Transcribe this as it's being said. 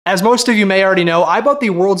As most of you may already know, I bought the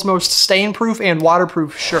world's most stain-proof and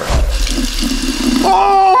waterproof shirt.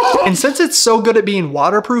 And since it's so good at being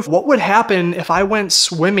waterproof, what would happen if I went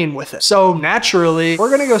swimming with it? So naturally,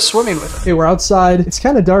 we're gonna go swimming with it. Okay, we're outside. It's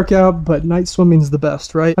kind of dark out, but night swimming's the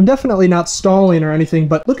best, right? I'm definitely not stalling or anything,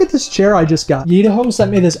 but look at this chair I just got. Yidahome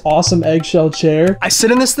sent me this awesome eggshell chair. I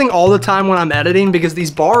sit in this thing all the time when I'm editing because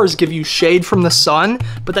these bars give you shade from the sun,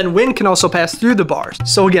 but then wind can also pass through the bars.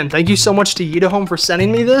 So again, thank you so much to Yidahome for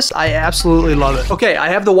sending me this. I absolutely love it. Okay, I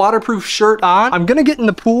have the waterproof shirt on. I'm gonna get in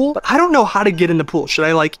the pool, but I don't know how to get in the pool. Should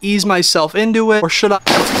I like ease myself into it, or should I?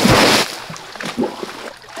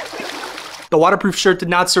 The waterproof shirt did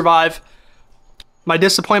not survive. My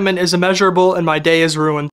disappointment is immeasurable and my day is ruined.